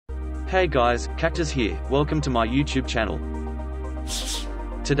Hey guys, Cactus here, welcome to my YouTube channel.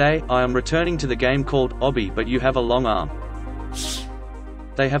 Today, I am returning to the game called Obby but you have a long arm.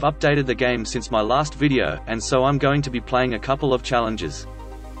 They have updated the game since my last video, and so I'm going to be playing a couple of challenges.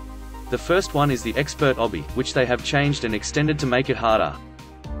 The first one is the Expert Obby, which they have changed and extended to make it harder.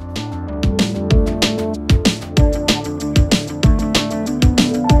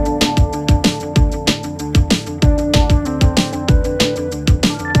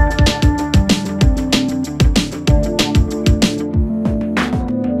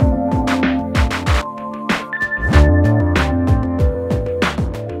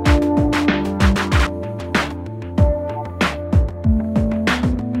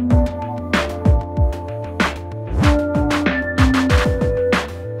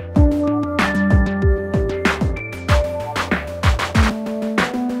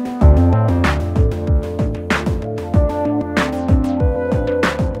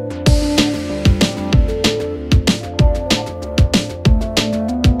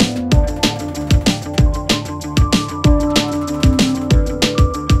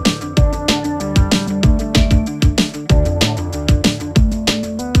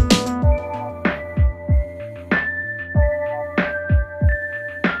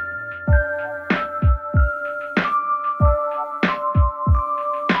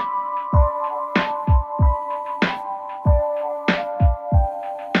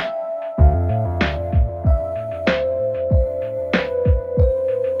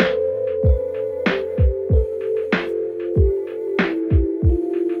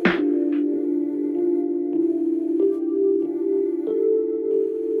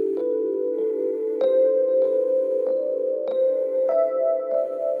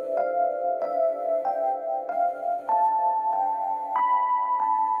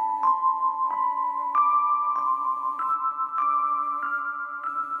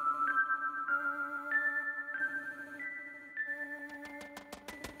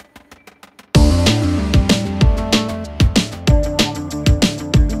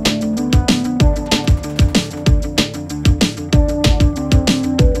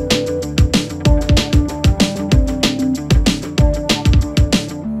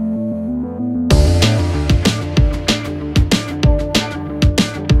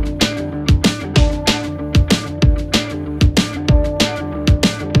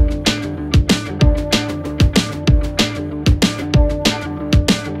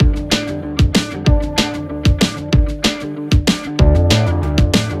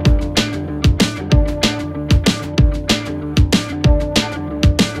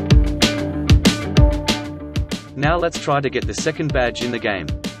 Now let's try to get the second badge in the game.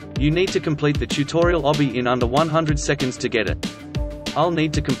 You need to complete the tutorial Obby in under 100 seconds to get it. I'll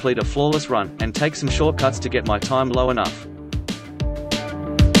need to complete a flawless run, and take some shortcuts to get my time low enough.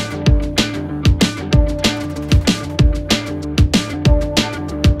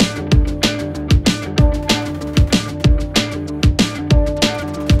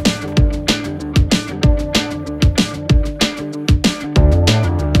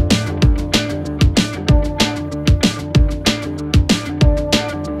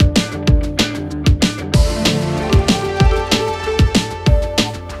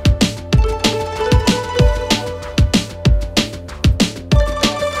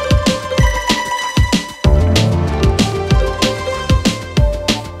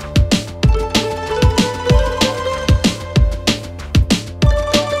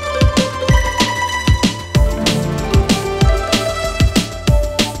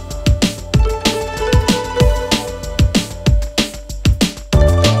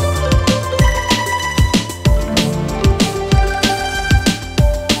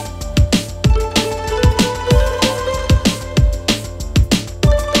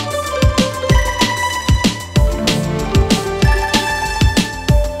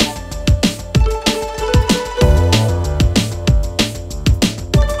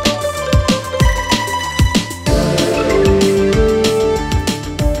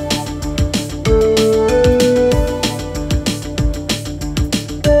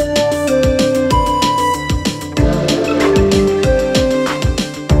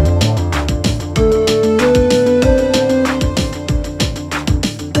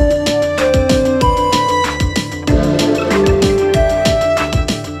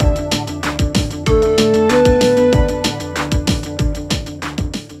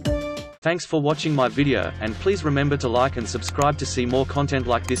 Thanks for watching my video, and please remember to like and subscribe to see more content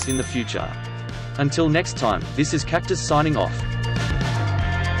like this in the future. Until next time, this is Cactus signing off.